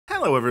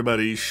Hello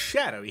everybody,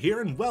 Shadow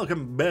here, and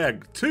welcome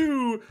back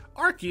to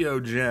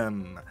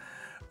Archaeogem.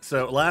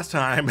 So last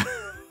time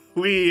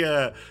we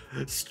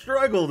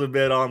struggled a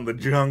bit on the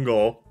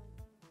jungle.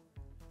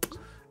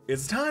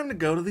 It's time to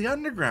go to the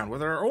underground where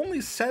there are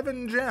only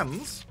 7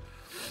 gems,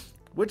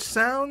 which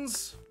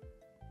sounds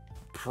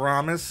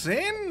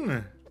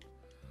promising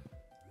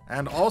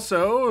and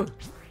also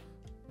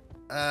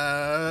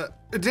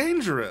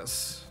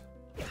dangerous.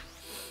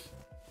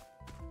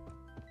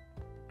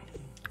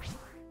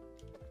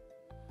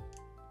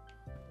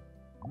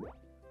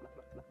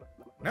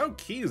 No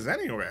keys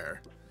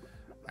anywhere.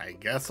 I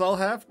guess I'll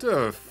have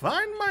to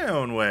find my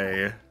own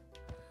way.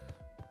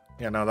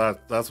 Yeah, no,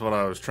 that's what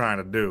I was trying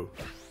to do.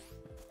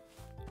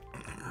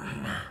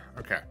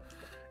 Okay.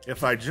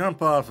 If I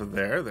jump off of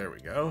there we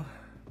go.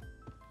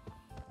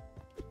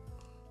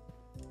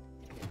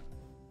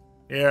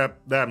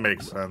 Yep, that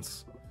makes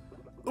sense.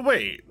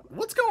 Wait,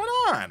 what's going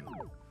on?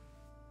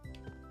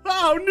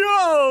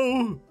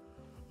 Oh no!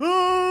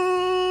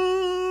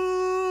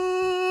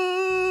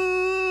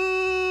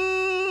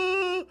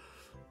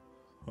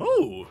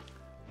 Oh,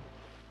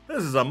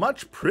 this is a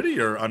much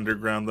prettier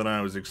underground than I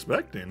was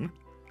expecting.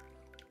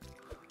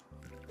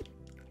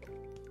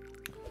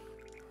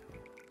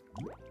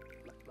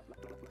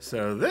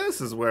 So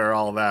this is where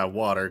all that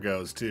water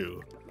goes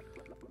to.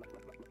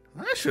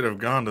 I should have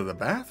gone to the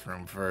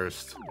bathroom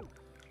first.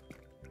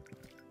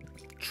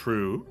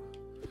 True.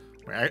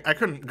 Wait, I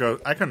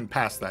couldn't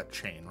pass that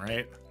chain,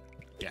 right?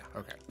 Yeah,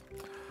 okay.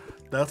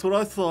 That's what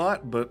I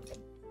thought, but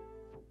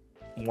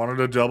wanted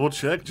to double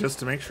check just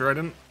to make sure I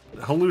didn't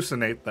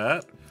hallucinate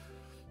that.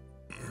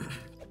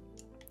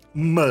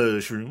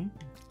 Mushroom.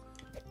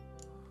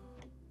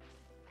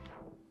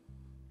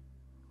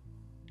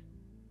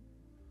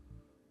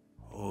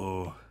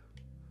 Oh.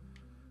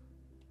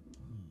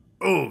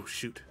 Oh,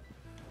 shoot.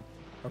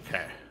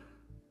 Okay.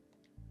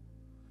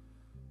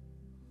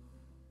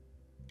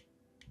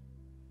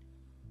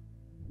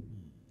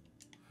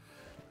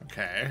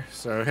 Okay,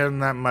 so hitting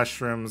that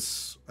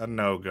mushroom's a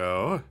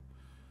no-go.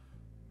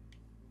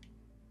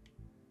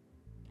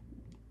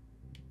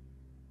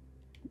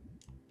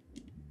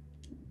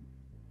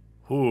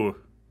 Ooh.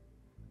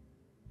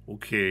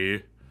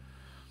 Okay.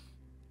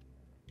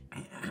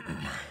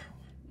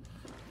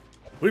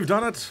 We've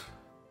done it.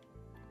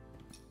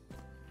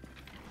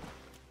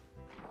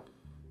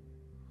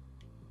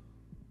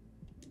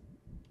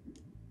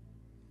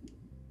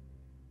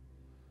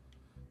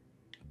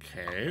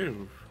 Okay,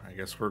 I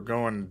guess we're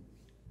going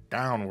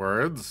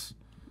downwards.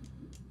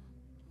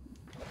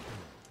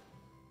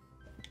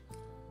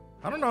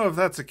 I don't know if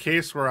that's a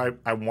case where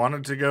I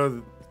wanted to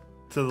go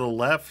to the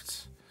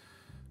left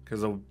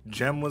because a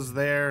gem was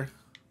there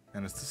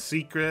and it's a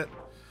secret,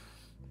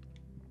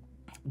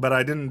 but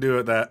I didn't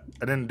do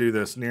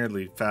this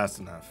nearly fast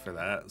enough for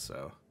that,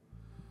 so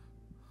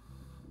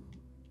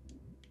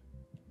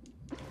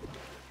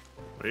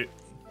wait,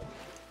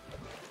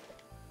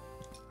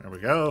 there we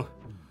go.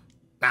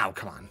 Now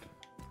come on.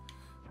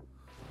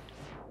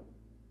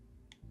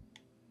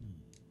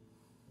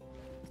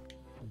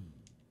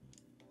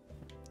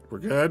 We're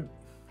good.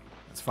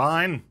 It's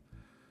fine.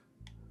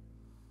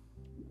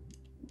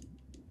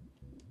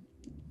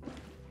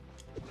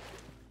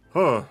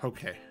 Oh,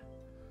 okay.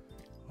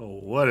 Oh,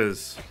 what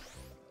is...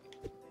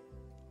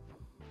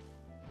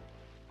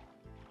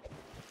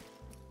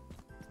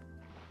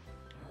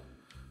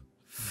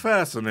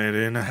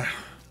 Fascinating.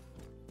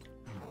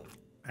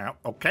 Oh,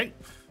 okay.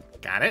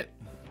 Got it.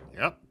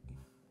 Yep.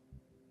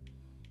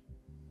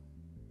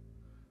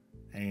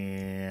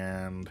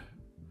 And...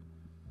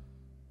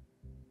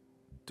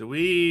 do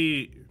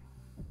we...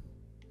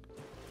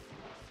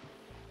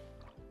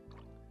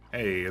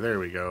 Hey, there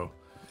we go.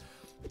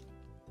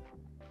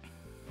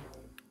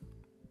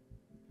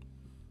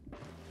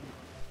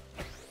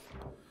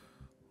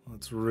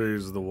 Let's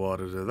raise the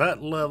water to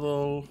that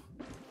level.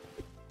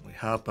 We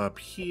hop up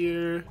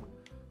here.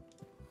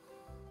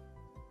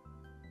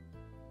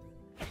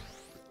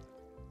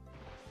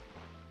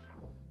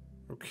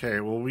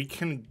 Okay, well we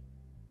can...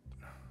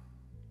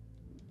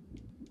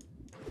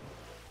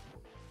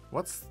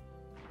 What's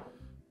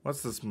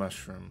this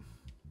mushroom?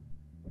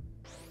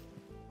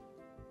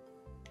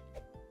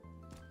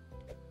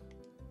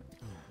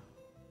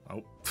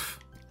 Oh.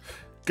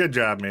 Good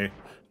job, me.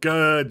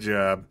 Good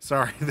job.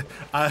 Sorry.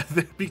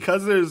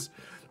 Because there's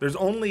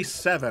only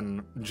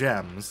 7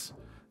 gems,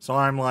 so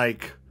I'm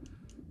like,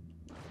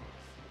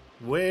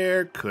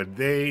 where could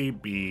they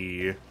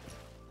be?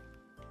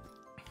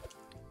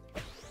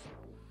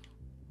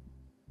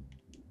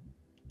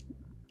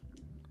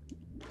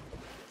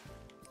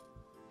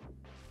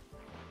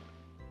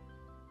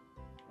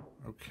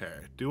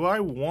 Okay. Do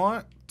I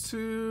want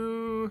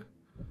to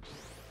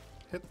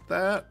hit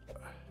that?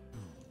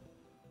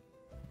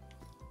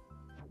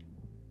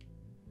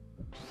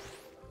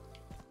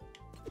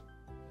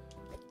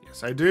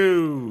 Yes, I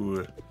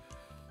do.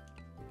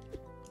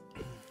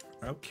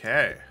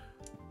 Okay.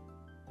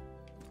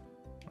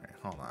 Wait,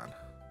 hold on.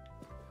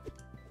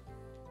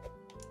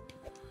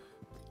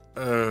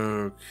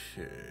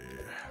 Okay.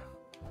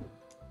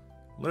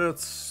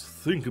 Let's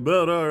think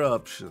about our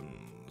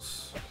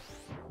options.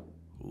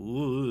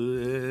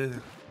 Ooh.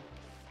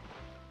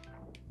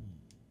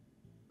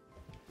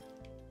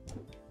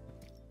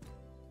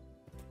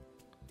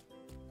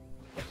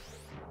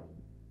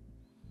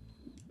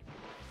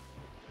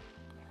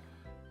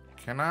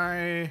 Can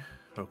I?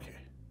 Okay.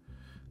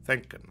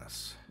 Thank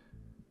goodness.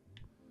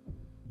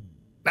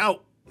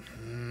 No!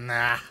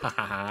 Nah.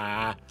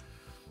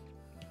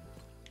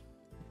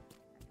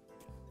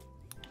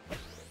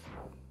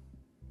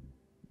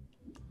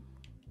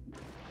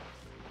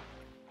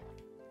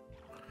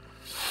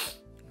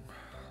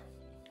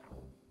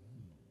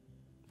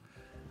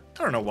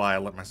 I don't know why I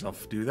let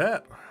myself do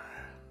that.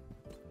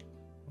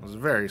 It was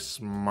very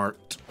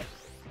smart.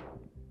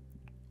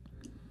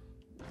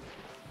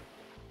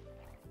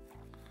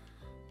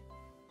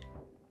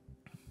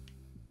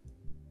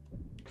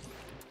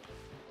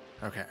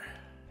 Okay.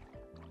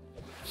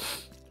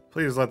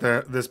 Please let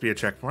this be a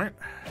checkpoint.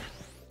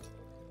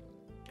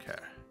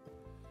 Okay.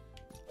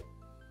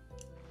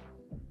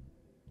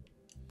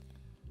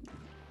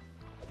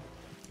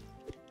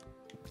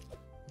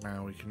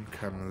 Now we can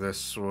come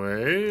this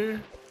way.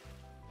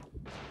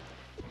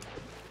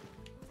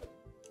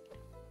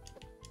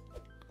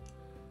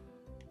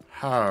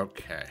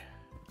 Okay.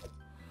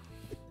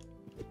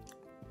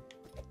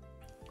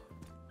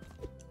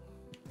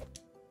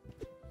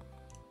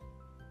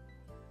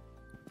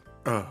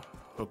 Oh,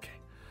 okay.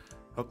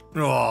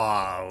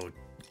 Oh,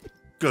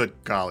 good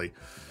golly.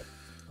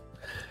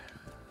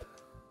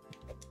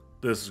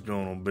 This is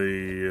gonna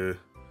be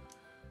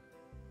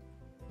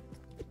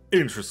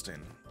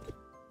interesting.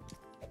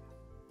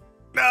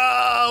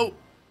 No!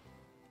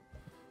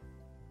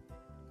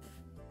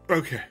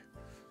 Okay.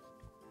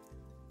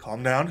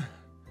 Calm down.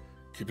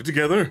 Keep it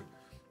together.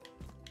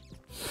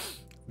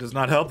 Does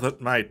not help that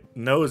my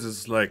nose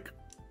is, like,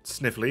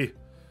 sniffly.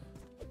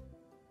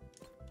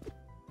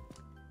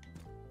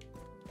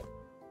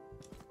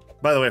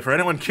 By the way, for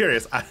anyone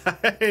curious,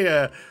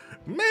 I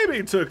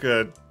maybe took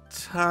a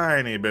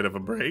tiny bit of a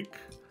break.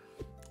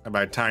 And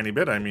by tiny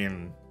bit, I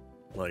mean,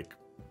 like,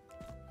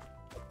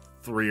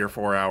 3 or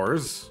 4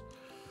 hours.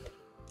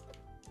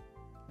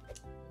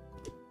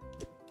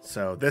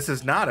 So this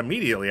is not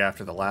immediately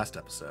after the last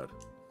episode.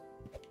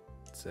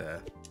 It's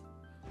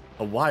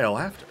a while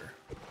after.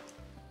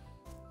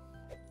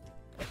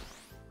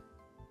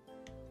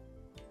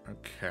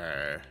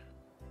 Okay.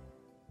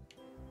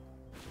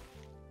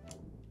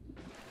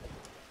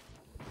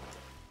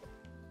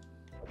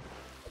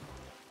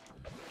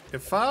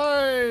 If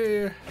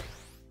I...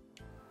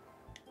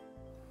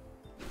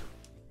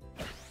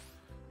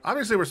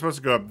 Obviously we're supposed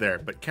to go up there,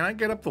 but can I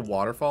get up the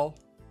waterfall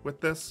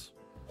with this?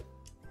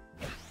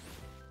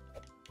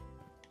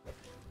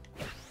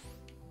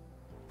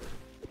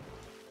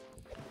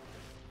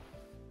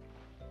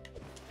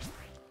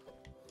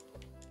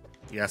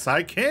 Yes,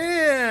 I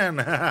can!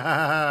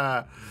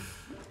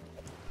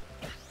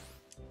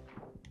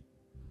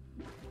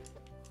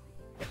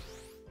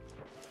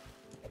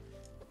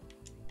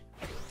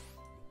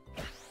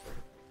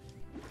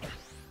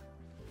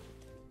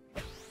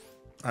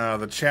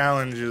 The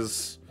challenge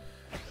is...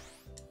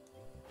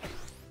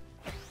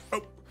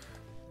 Oh!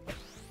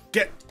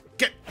 Get!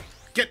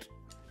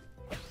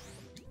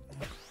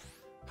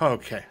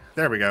 Okay,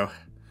 there we go.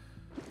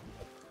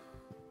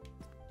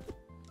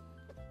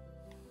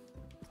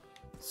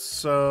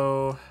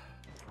 So...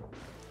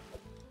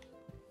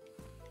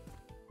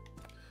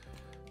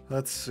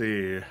 Let's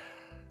see.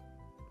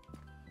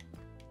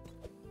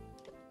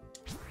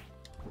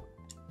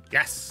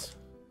 Yes!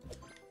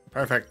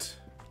 Perfect.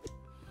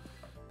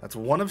 That's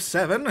 1 of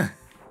 7.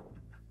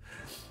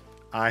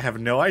 I have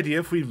no idea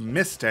if we've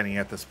missed any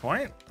at this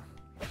point.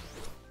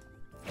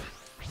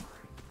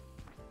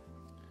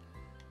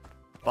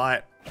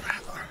 But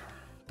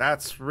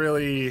that's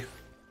really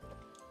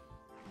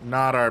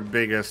not our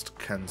biggest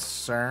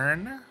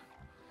concern.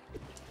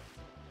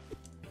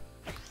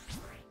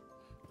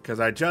 Because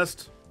I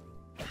just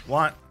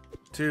want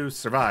to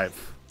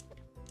survive.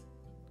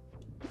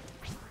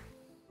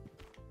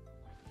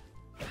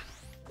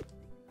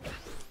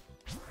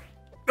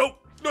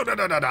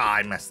 No,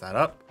 I messed that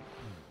up.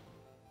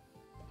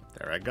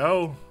 There I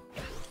go.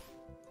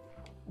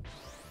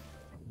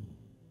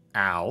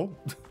 Ow.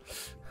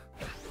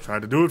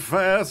 Tried to do it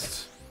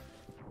fast.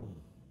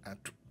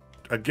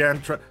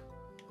 Again, try.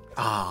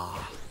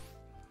 Ah.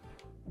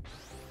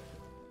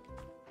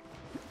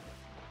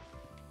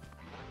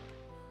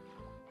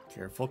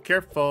 Careful,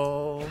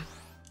 careful.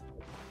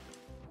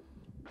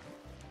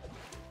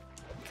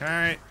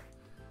 Okay.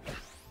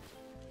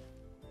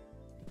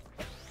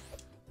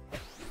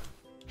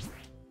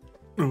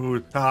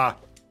 Ooh, ah.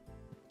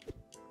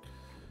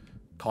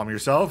 Calm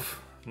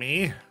yourself.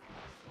 Me.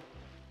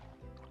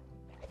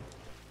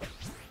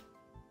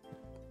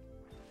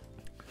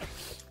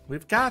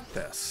 We've got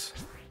this.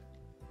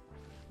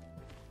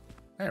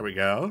 There we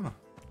go.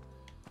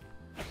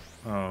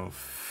 Oh,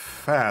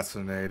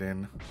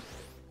 fascinating.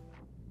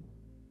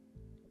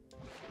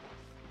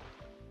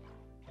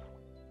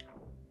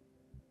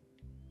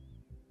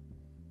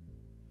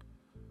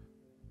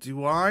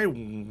 Do I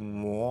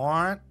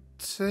want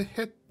to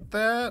hit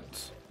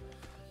that?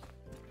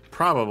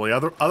 Probably.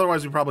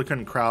 Otherwise, we probably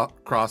couldn't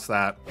cross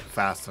that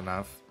fast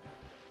enough.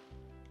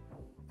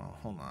 Oh,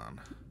 hold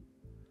on.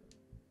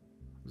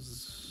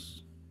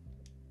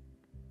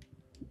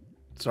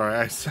 Sorry,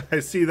 I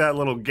see that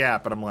little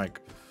gap, and I'm like,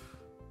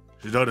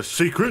 is that a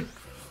secret?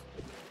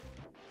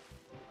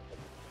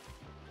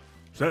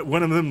 Is that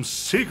one of them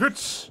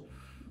secrets?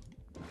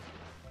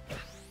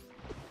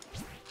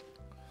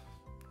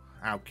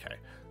 Okay.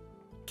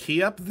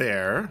 Key up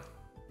there.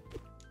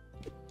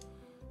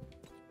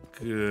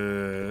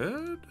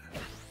 Good.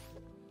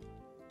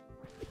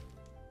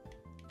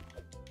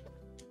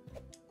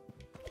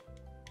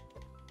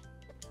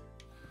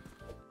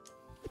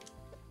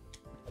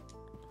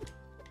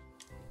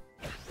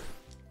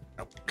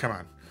 Oh, come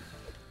on.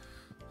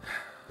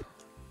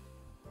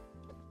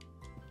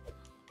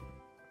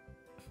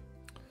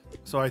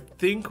 So I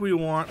think we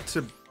want to...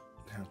 Okay.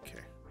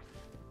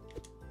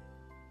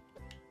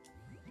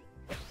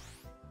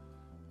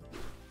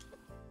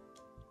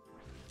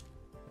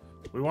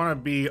 We want to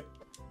be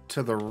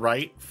to the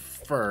right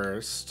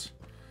first,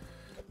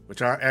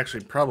 which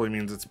actually probably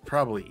means it's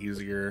probably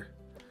easier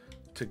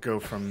to go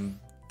from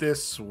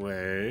this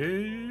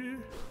way.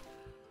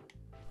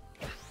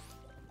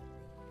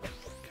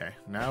 Okay,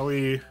 now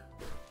we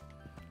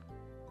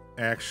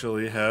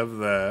actually have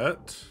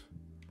that.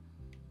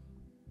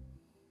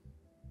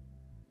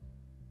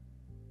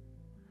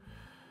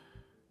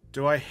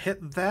 Do I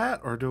hit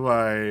that, or do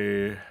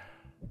I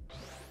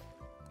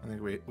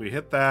think we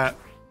hit that.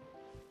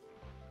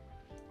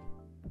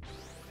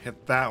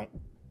 Hit that.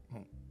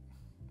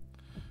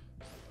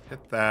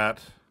 Hit that.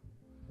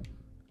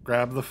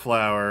 Grab the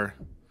flower.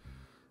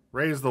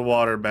 Raise the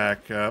water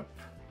back up.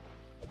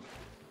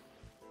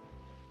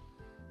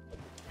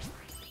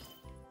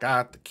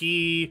 Got the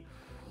key.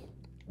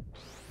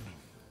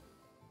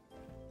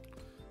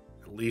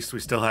 At least we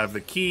still have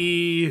the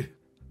key.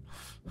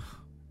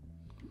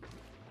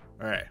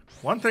 Alright.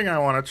 One thing I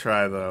want to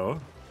try, though.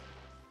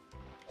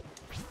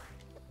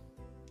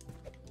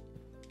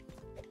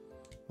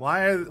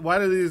 Why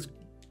does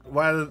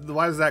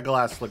that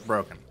glass look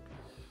broken?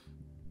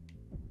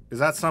 Is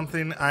that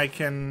something I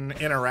can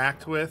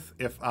interact with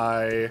if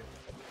I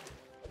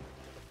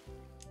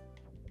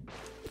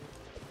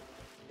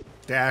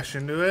dash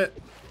into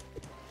it?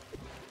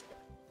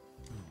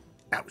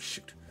 Oh,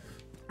 shoot.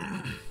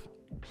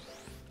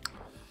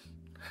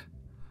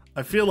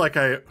 I feel like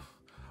oh,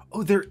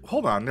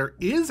 hold on. There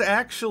is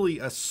actually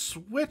a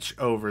switch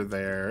over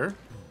there.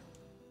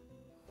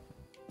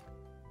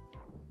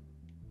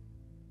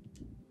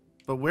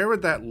 But where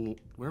would that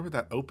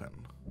open?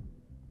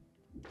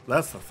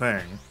 That's the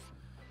thing.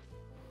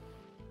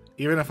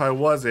 Even if I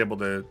was able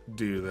to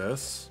do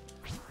this.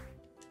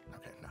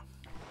 Okay, no.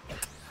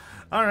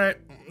 Alright,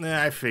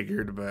 I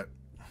figured, but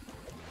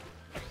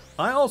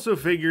I also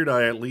figured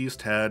I at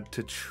least had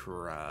to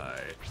try.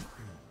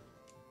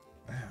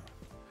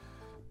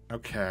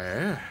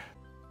 Okay.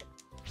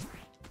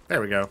 There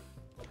we go.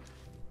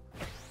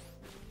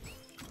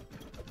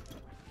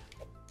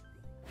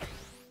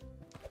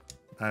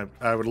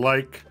 I would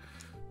like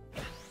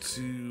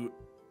to...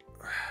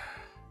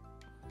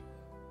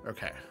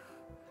 Okay.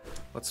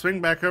 Let's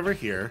swing back over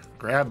here.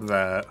 Grab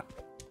that.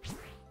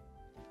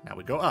 Now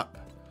we go up.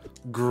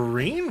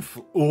 Green...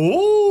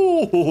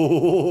 Oh!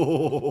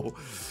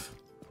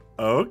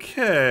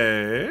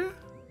 Okay.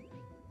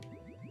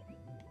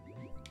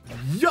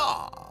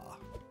 Yeah!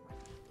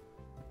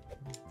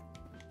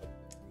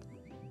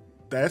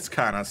 That's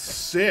kind of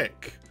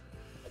sick.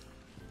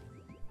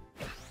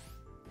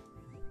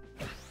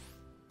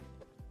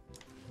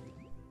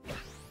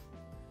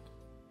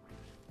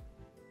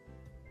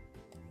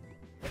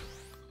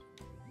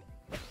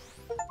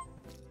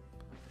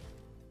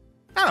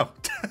 Oh,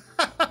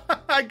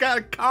 I got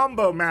a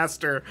combo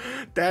master.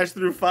 Dash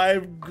through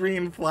 5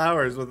 green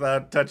flowers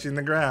without touching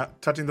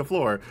the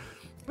floor.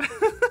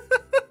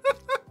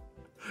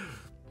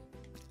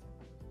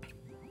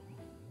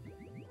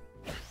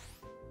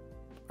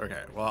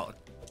 Okay, well.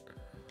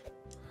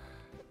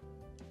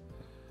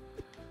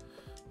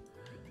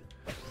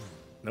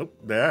 Nope,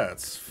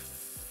 that's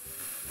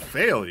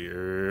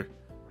failure.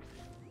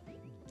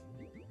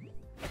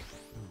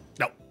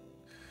 Nope.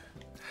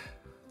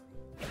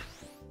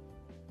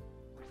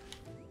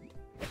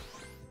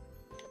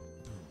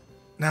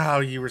 No,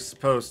 you were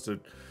supposed to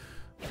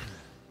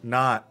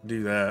not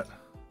do that.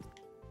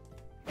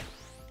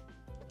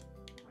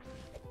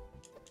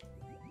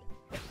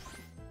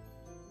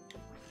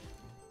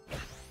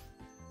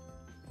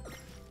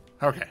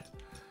 Okay.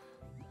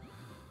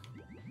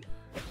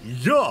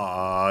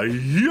 Yeah,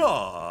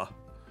 yeah.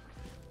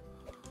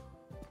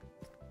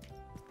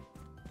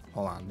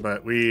 Hold on,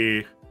 but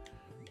we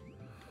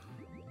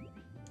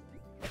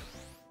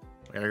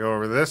gotta go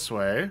over this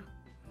way.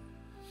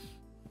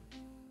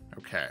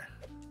 Okay.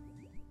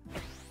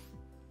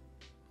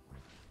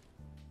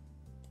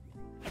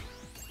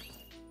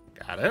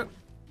 Got it.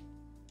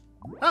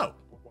 Oh.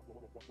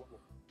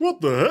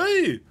 What the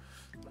hey?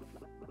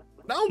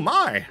 Oh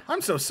my,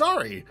 I'm so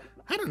sorry.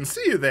 I didn't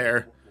see you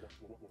there.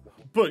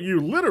 But you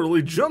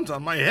literally jumped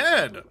on my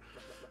head.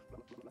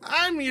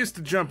 I'm used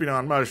to jumping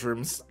on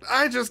mushrooms.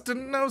 I just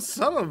didn't know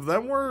some of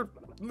them were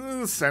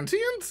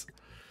sentient.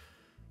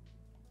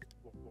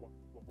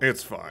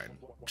 It's fine.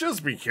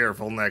 Just be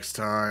careful next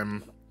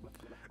time.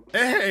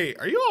 Hey,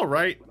 are you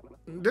alright?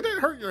 Did it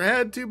hurt your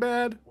head too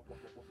bad?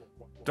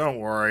 Don't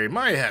worry,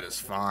 my head is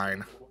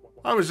fine.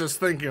 I was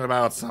just thinking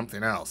about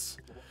something else.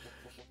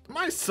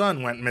 My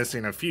son went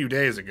missing a few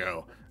days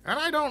ago, and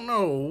I don't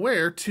know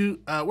where to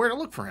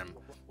look for him.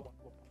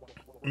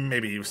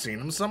 Maybe you've seen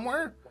him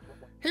somewhere?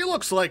 He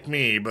looks like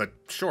me, but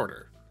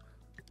shorter.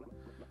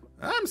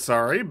 I'm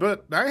sorry,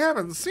 but I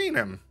haven't seen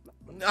him.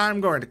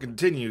 I'm going to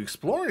continue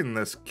exploring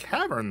this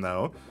cavern,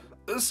 though,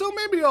 so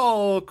maybe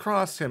I'll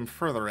cross him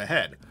further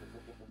ahead.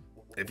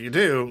 If you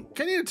do,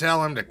 can you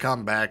tell him to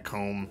come back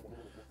home?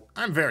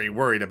 I'm very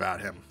worried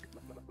about him.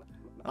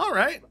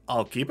 Alright,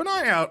 I'll keep an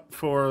eye out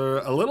for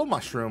a little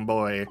mushroom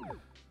boy.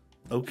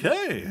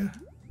 Okay.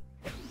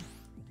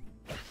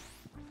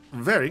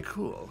 Very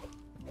cool.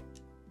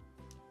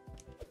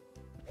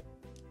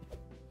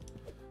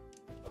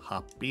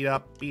 Hop, beat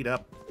up,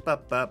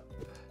 up.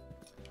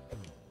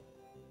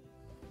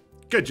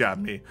 Good job,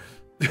 me.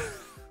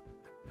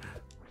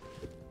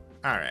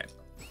 Alright.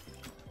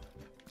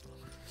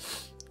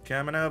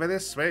 Coming over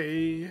this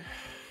way.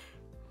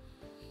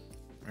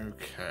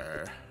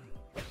 Okay.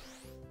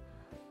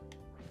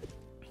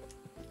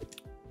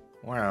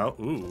 Wow,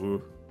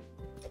 ooh.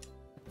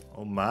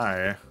 Oh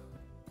my.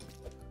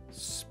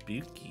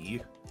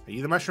 Spooky. Are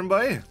you the mushroom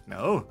boy?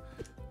 No.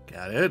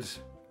 Got it.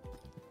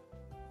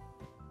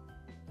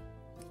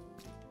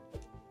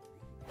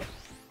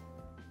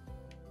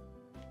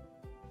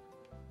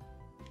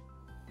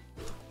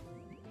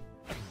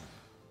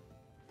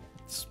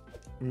 It's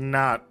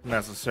not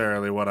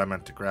necessarily what I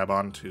meant to grab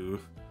onto.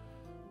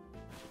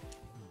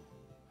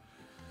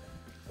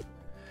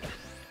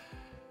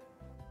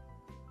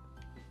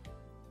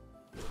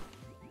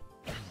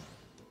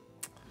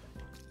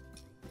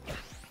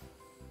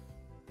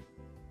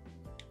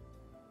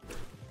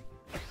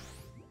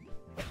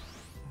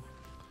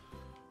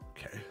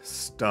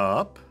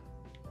 Stop.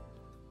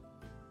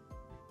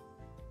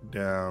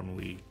 Down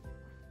we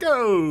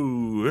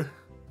go.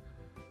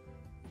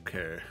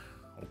 Okay.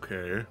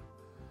 Okay.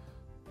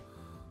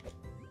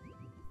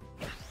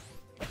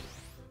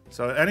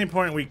 So at any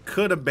point we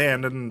could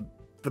abandon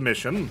the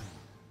mission.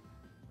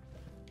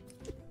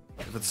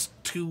 If it's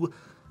too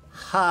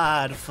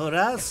hard for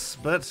us,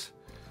 but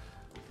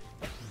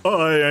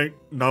I ain't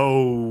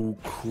no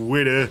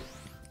quitter.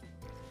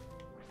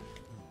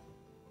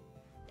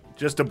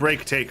 Just a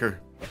break taker.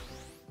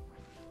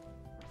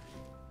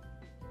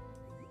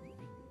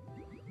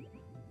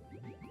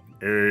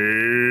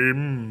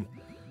 Aim.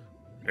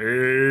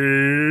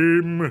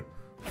 Aim.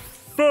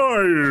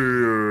 Fire.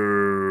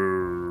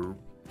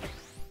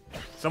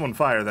 Someone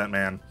fire that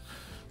man.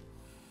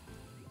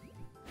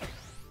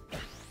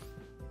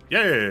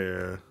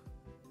 Yeah.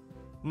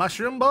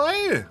 Mushroom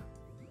boy?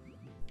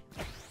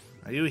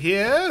 Are you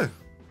here?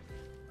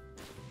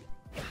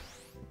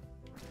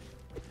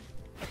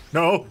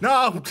 No,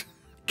 no.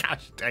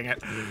 Gosh dang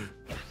it.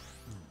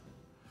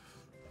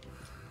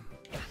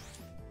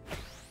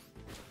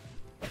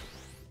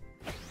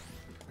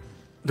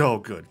 Oh,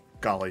 good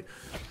golly.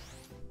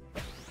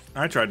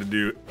 I tried to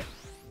do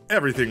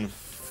everything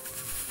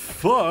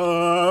far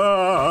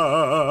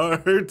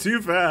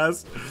too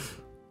fast.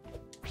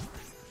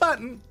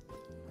 Button.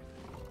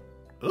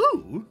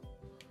 Ooh.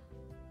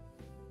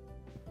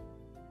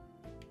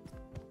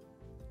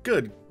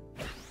 Good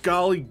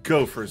golly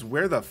gophers.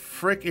 Where the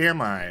frick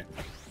am I?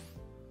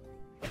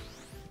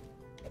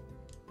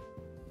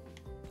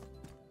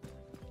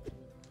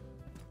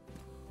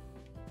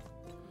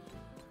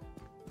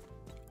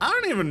 I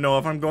don't even know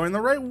if I'm going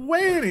the right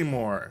way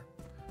anymore.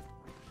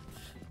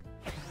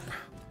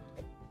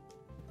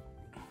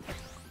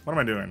 What am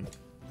I doing?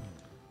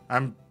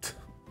 I'm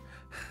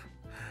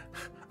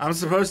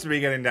supposed to be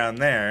getting down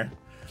there,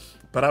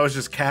 but I was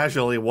just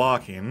casually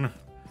walking.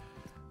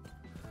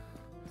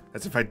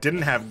 As if I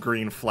didn't have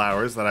green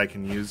flowers that I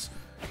can use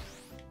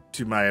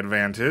to my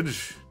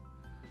advantage.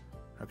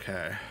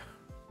 Okay.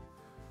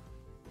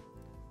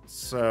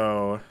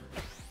 So...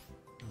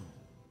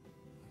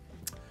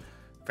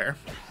 fair.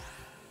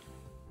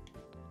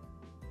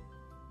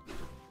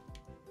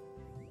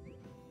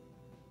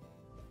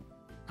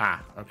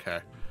 Ah, okay.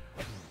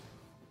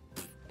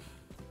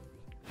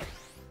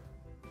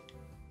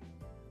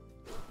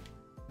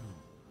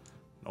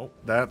 Nope,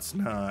 that's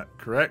not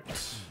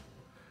correct.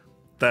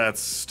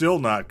 That's still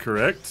not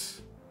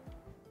correct.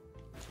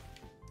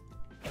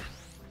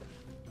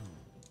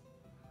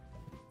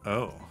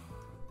 Oh.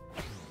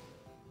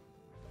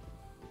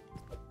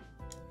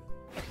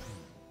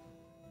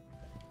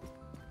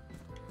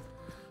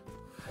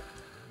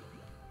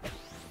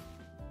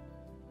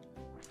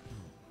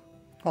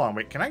 Hold on,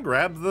 wait, can I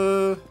grab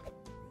the...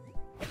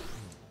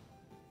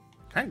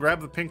 Can I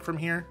grab the pink from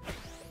here?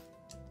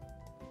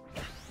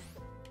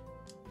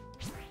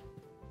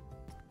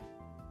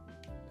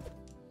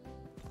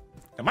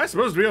 Am I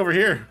supposed to be over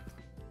here?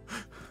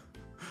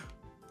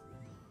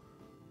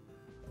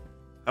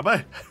 Am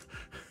I?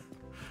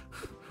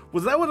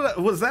 Was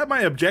that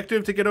my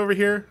objective to get over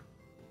here?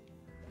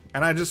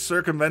 And I just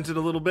circumvented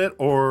a little bit,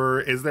 or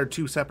is there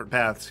two separate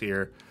paths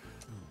here?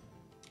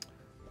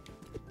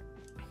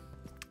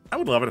 I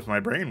would love it if my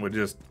brain would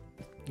just,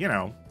 you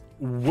know,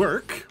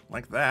 work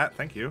like that.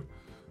 Thank you.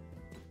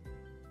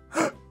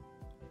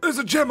 There's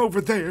a gem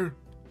over there.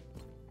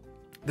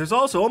 There's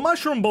also a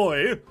mushroom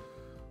boy.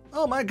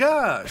 Oh my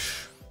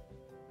gosh.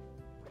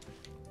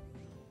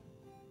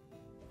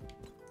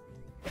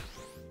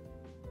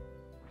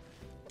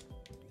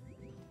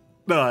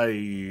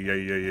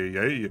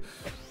 Ay.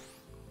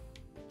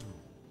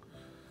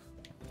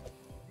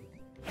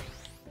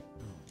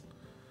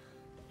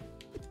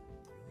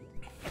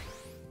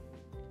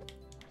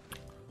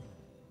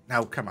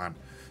 Now, come on.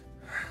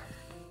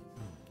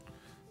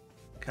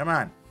 Come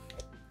on.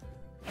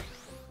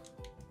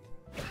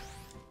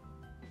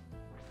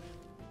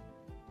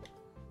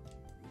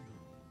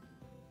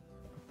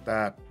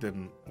 That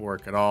didn't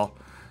work at all.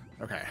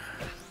 Okay.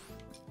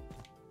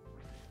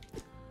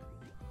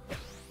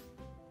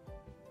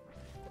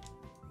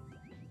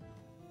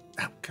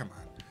 Oh, come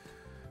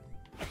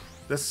on.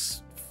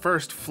 This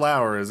first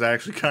flower is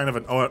actually kind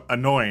of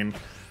annoying.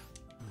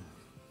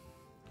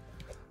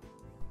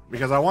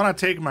 Because I want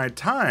to take my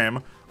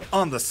time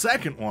on the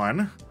second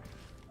one.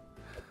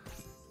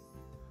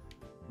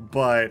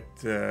 But,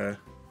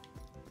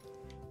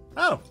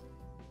 oh.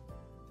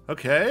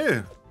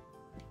 Okay.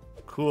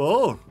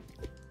 Cool.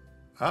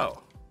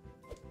 Oh.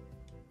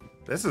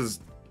 This is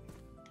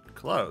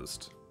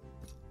closed.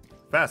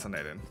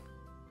 Fascinating.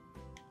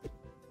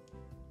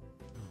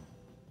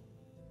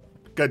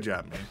 Good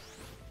job, me.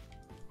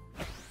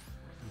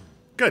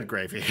 Good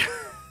gravy.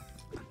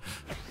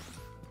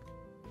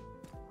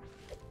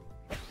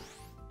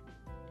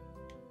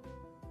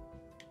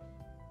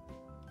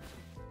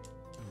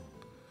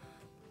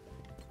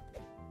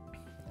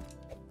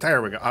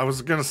 There we go. I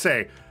was gonna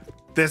say,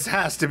 this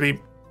has to be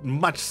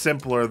much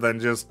simpler than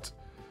just...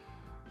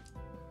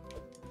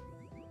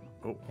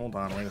 Oh, hold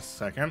on, wait a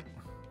second.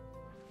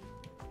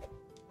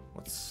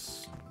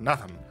 What's...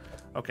 Nothing.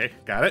 Okay,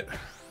 got it.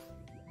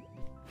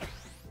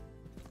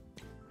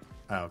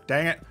 Oh,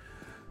 dang it.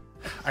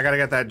 I gotta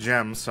get that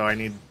gem, so I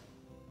need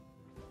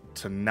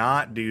to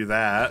not do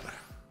that.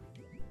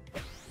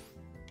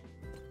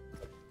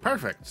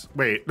 Perfect.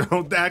 Wait,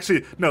 no,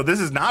 actually, no, this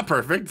is not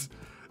perfect.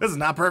 This is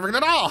not perfect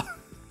at all.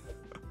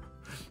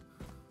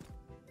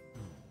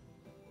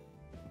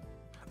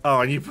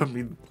 Oh, and you put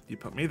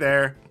me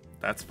there.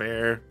 That's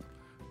fair.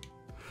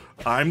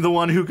 I'm the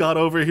one who got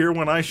over here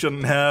when I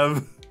shouldn't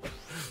have.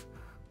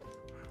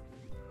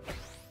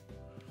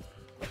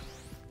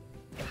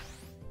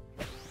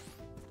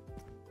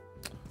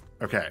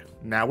 Okay,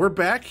 now we're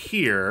back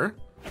here.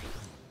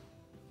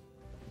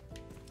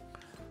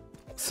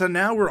 So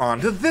now we're on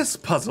to this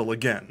puzzle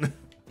again.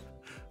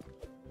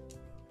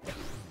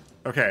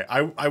 Okay,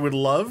 I would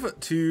love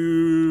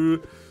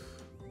to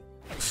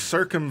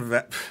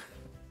circumvent...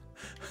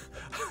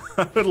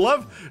 I would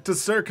love to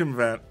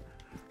circumvent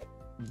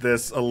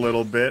this a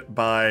little bit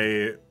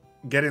by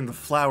getting the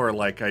flower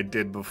like I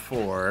did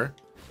before.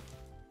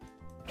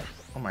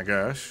 Oh my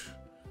gosh.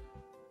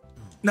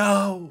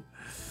 No!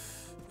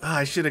 Ah,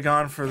 I should have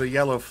gone for the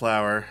yellow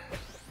flower.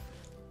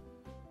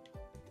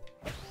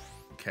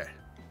 Okay.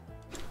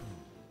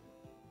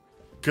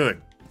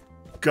 Good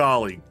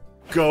golly,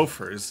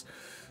 gophers.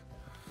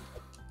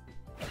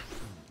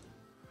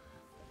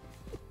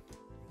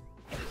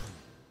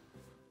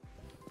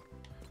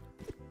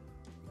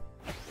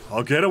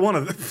 I'll get it one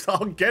of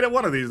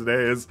these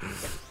days.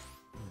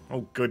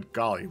 Oh, good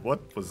golly,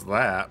 what was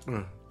that?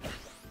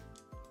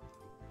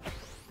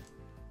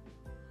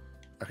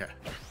 Okay.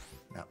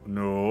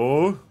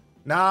 No.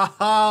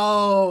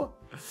 No.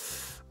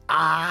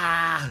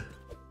 Ah.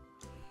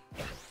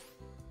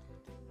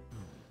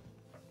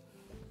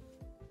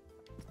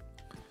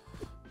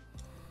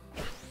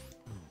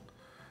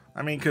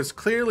 I mean, because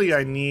clearly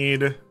I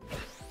need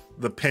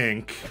the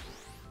pink.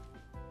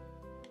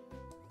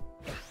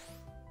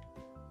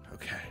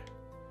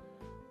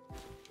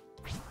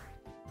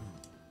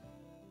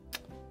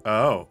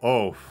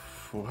 Oh,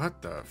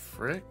 what the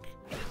frick?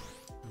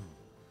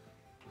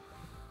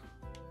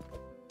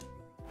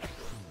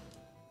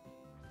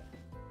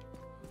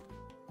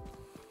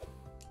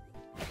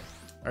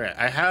 Okay,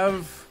 I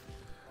have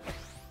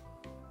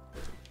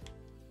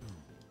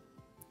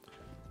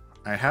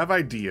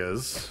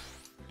ideas.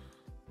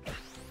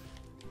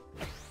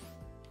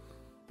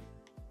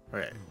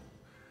 Okay.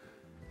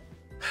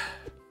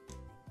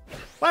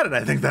 Why did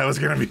I think that was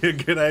gonna be a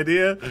good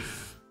idea?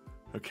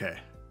 Okay.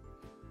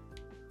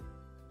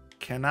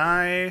 Can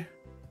I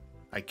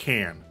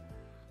can.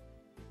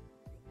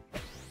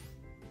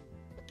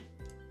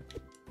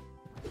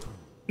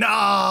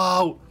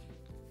 No!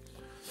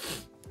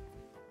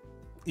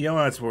 You know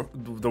what's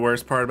the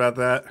worst part about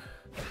that?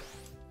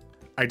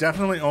 I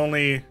definitely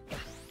only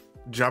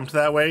jumped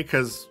that way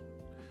because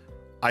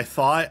I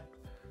thought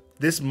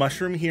this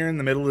mushroom here in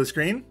the middle of the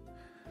screen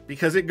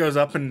because it goes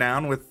up and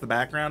down with the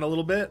background a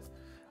little bit,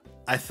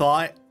 I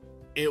thought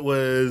it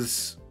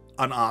was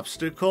an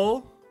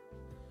obstacle.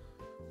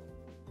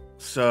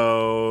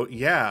 So,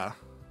 yeah.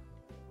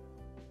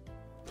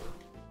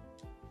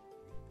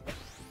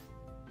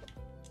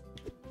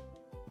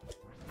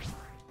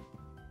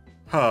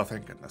 Oh,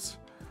 thank goodness.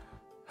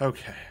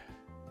 Okay.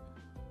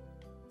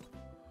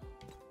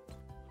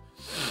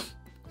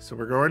 So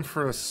we're going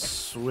for a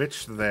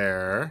switch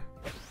there.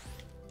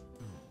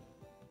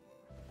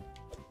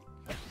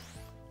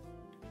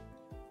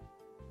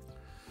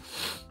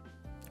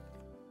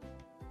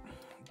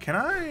 Can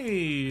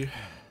I...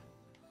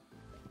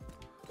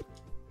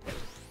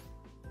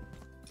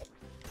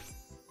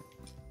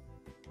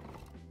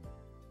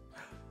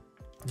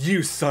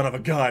 You son of a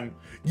gun!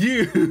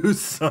 You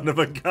son of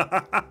a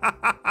gun!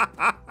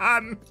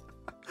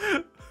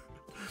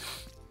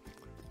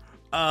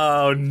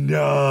 Oh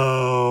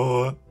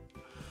no!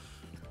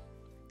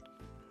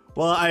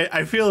 Well,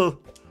 I feel...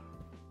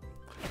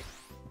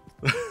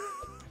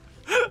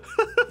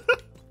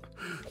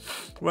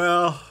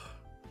 Well,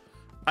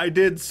 I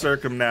did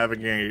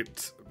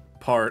circumnavigate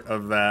part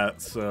of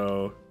that,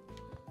 so...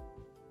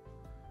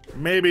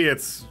 Maybe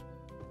it's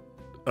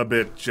a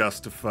bit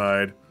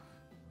justified.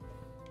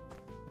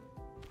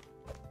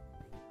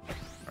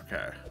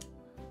 Okay.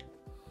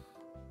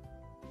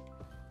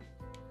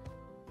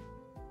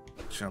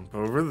 Jump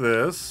over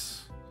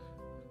this.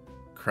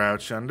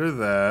 Crouch under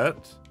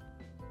that.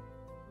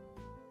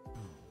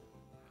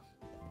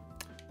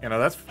 You know,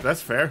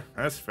 that's fair.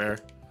 That's fair.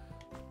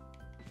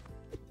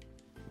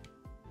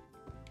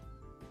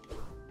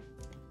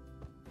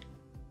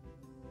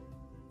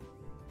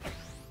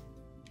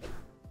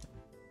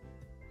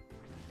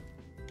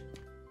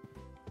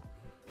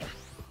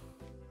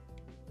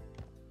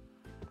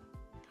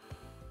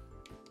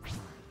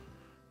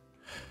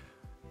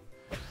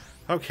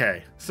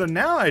 Okay, so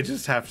now I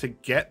just have to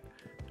get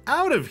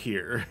out of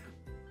here.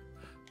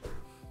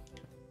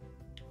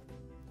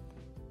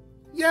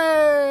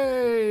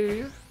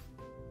 Yay!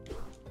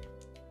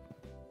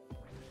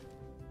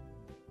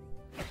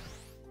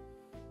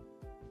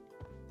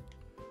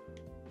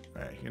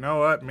 Hey, you know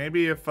what?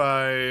 Maybe if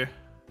I...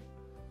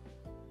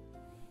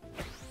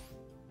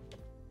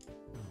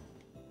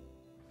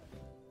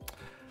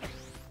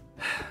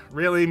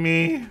 Really,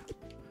 me?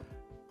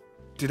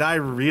 Did I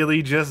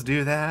really just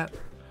do that?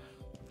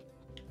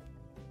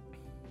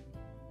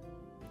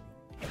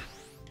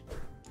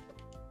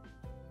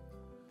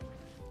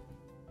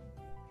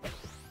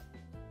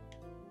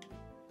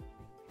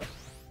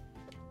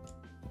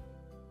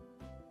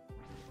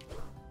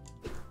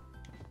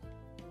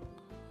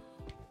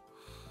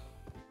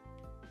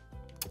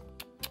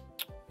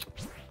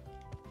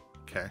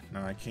 Okay,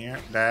 no, I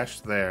can't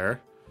dash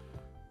there.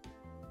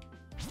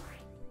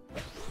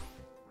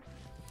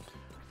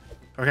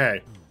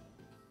 Okay.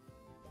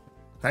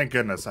 Thank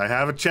goodness, I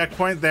have a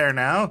checkpoint there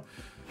now.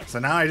 So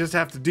now I just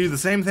have to do the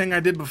same thing I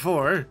did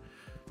before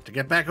to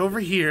get back over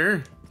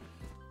here.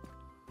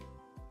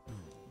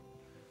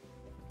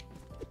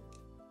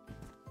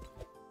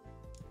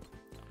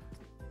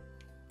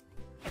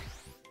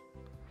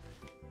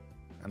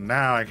 And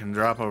now I can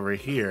drop over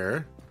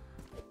here.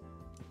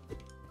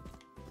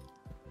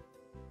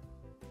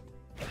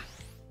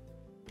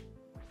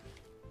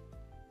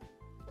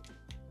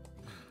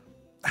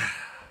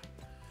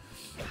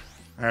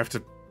 I have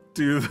to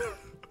do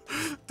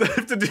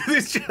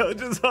these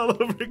challenges all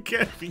over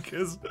again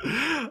because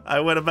I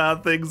went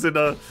about things in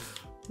a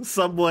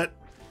somewhat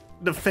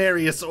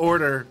nefarious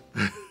order.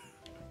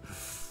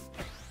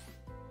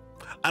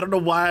 I don't know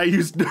why I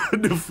used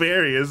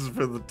nefarious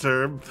for the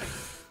term.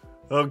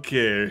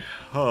 Okay.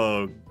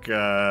 Oh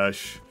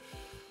gosh.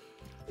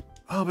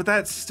 Oh, but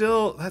that's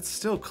still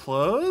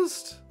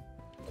closed?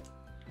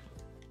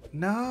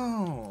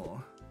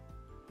 No.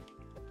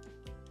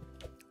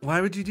 Why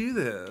would you do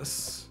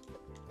this?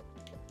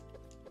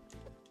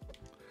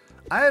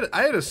 I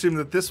had assumed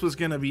that this was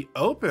gonna be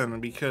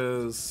open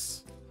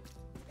because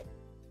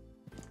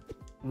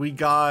we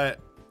got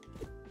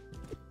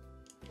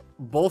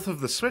both of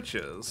the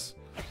switches.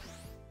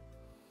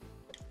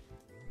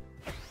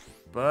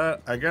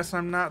 But I guess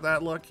I'm not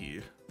that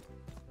lucky.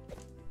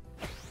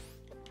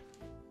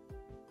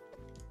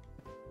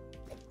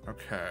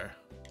 Okay.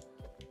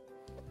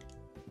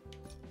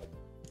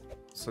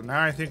 So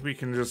now I think we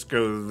can just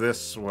go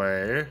this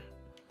way,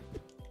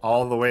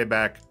 all the way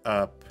back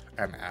up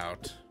and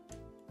out.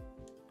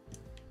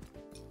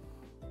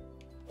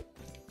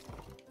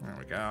 There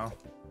we go.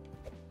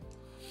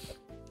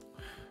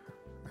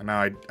 And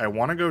now I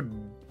want to go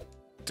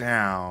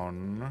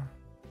down.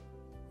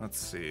 Let's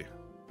see.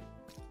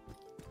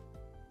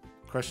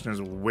 Question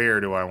is, where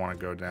do I want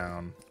to go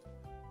down?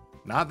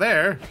 Not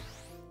there,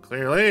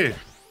 clearly.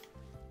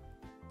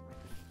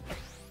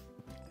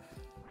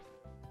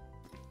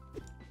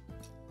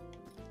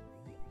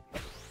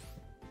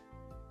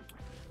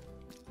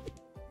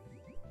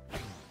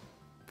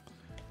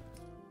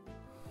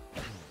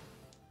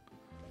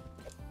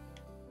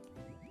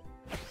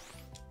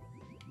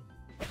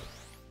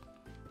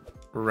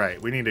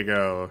 Right, we need to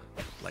go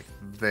Like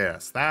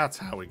this. That's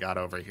how we got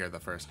over here the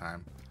first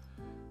time.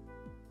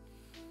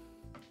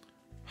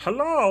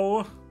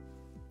 Hello?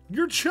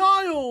 Your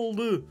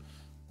child!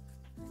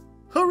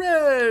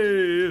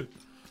 Hooray!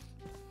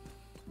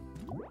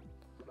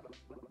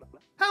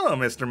 Hello,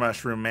 Mr.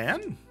 Mushroom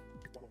Man.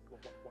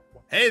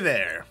 Hey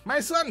there, my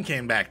son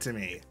came back to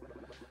me.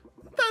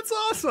 That's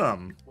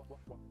awesome.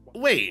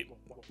 Wait,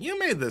 you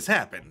made this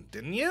happen,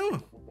 didn't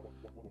you?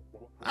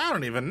 I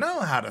don't even know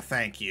how to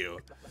thank you.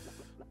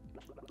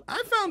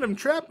 I found him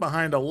trapped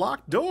behind a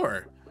locked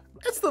door.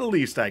 It's the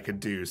least I could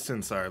do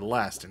since our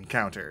last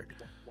encounter.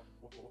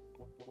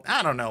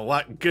 I don't know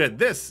what good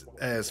this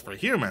is for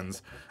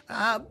humans,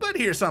 but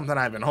here's something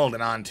I've been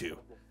holding on to.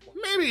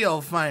 Maybe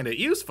you'll find it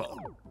useful.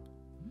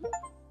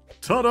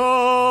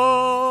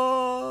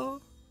 Ta-da!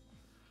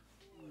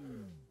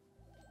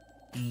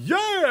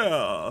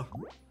 Yeah!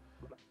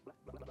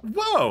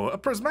 Whoa, a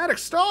prismatic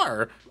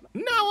star!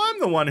 Now I'm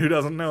the one who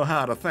doesn't know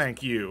how to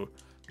thank you.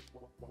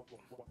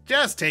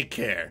 Just take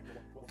care,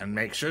 and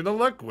make sure to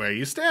look where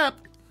you step.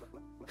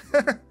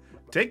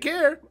 Take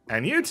care,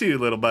 and you too,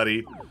 little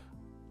buddy.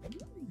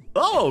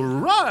 All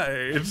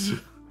right!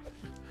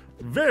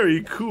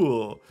 Very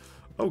cool.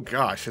 Oh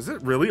gosh, has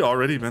it really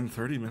already been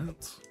 30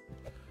 minutes?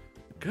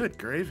 Good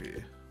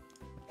gravy.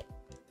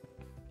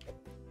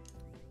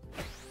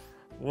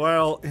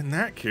 Well, in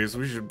that case,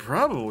 we should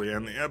probably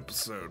end the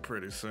episode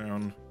pretty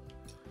soon.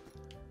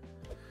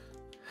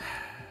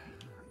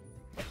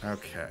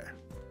 Okay.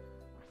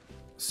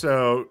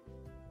 So,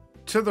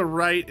 to the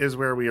right is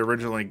where we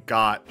originally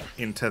got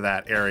into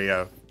that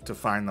area to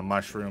find the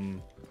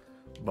mushroom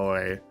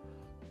boy.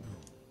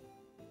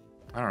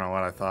 I don't know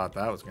what I thought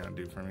that was going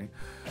to do for me.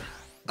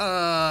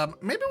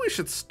 Maybe we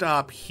should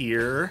stop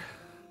here.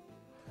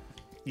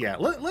 Yeah,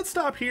 let's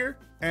stop here.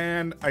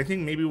 And I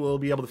think maybe we'll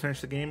be able to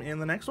finish the game in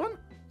the next one.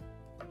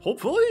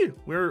 Hopefully.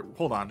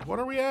 Hold on. What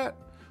are we at?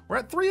 We're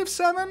at 3 of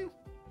 7.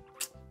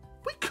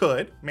 We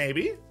could,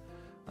 maybe.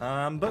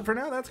 But for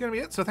now, that's going to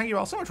be it. So thank you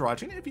all so much for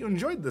watching. If you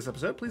enjoyed this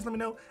episode, please let me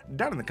know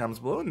down in the comments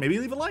below and maybe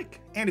leave a like.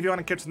 And if you want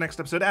to catch the next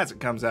episode as it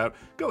comes out,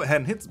 go ahead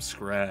and hit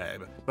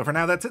subscribe. But for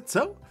now, that's it.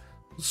 So,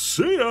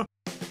 see ya!